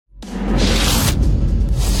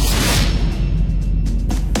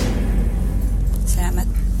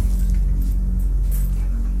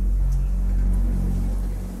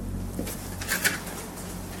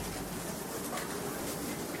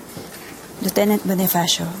Lieutenant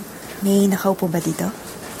Bonifacio, may nakaupo ba dito?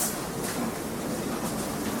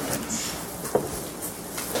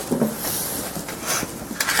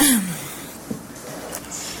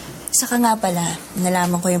 Saka nga pala,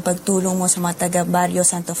 nalaman ko yung pagtulong mo sa mga taga Barrio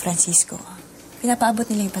Santo Francisco. Pinapaabot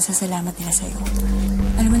nila yung pasasalamat nila sa'yo.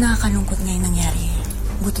 Alam mo, nakakalungkot ngayon nangyari.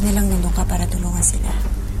 Buti na lang nandun ka para tulungan sila.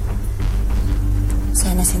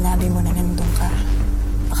 Sana sinabi mo na nandun ka.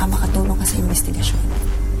 Baka makatulong ka sa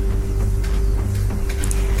investigasyon.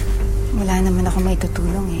 Wala naman ako may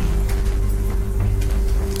tutulong eh.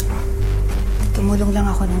 Tumulong lang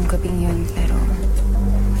ako nung gabing yun, pero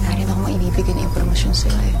wala rin ako maibibigay na impormasyon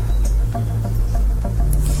sa'yo eh.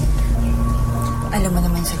 Alam mo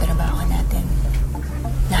naman sa trabaho natin,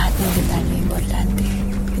 lahat ng detalye importante,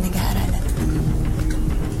 pinag-aaralan.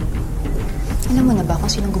 Alam mo na ba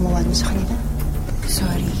kung sinong gumawa mo sa kanila?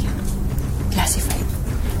 Sorry. Classified.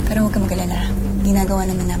 Pero huwag ka mag-alala. Ginagawa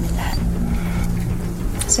naman namin lahat.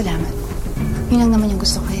 Salamat. Yun lang naman yung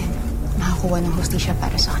gusto ko eh. Makakuha ng hustisya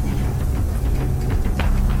para sa kanila.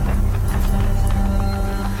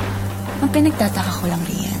 Ang pinagtataka ko lang,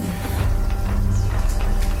 Rhian,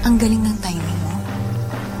 ang galing ng timing mo.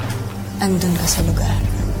 Andun ka sa lugar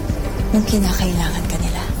nung kinakailangan ka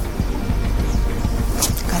nila.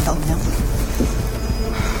 Kataon lang.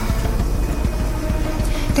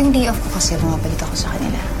 Tuwing day off ko kasi bumabalik ako sa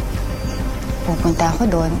kanila. Pupunta ako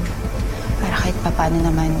doon para kahit papaano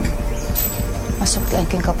naman masuklian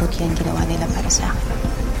ko yung kaputihan ginawa nila para sa akin.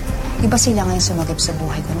 Iba sila ngayon sumagip sa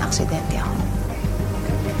buhay ko na aksidente ako.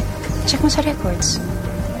 Check mo sa records.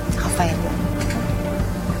 Naka-file yun.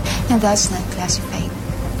 And that's not classified.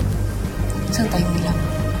 Saan tayo nila?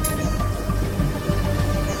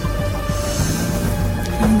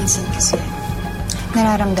 Minsan kasi,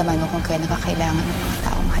 nararamdaman mo kung kaya nakakailangan ng mga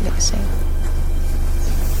taong mahalaga sa'yo.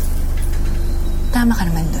 Tama ka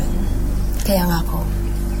naman dun. Kaya nga ako,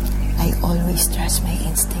 I always trust my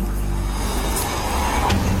instinct.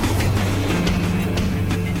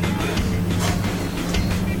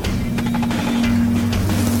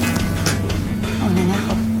 Una na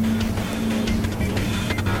ako.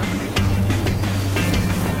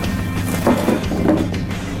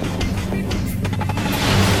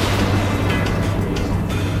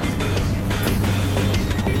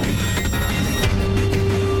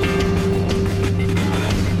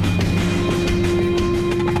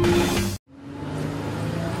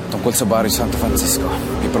 Tungkol sa Barrio Santo Francisco,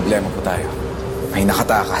 may problema po tayo. May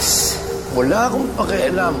nakatakas. Wala akong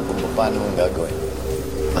pakialam kung paano mong gagawin.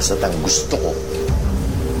 Basta't ang gusto ko,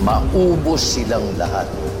 maubos silang lahat.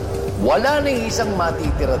 Wala nang isang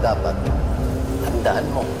matitira dapat. Handaan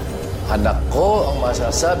mo. Anak ko ang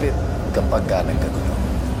masasabit kapag ka nagkagulo.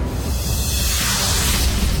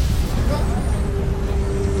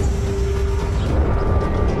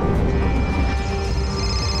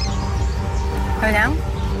 Ano lang?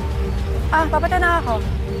 Papata na ako.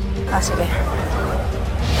 Sige.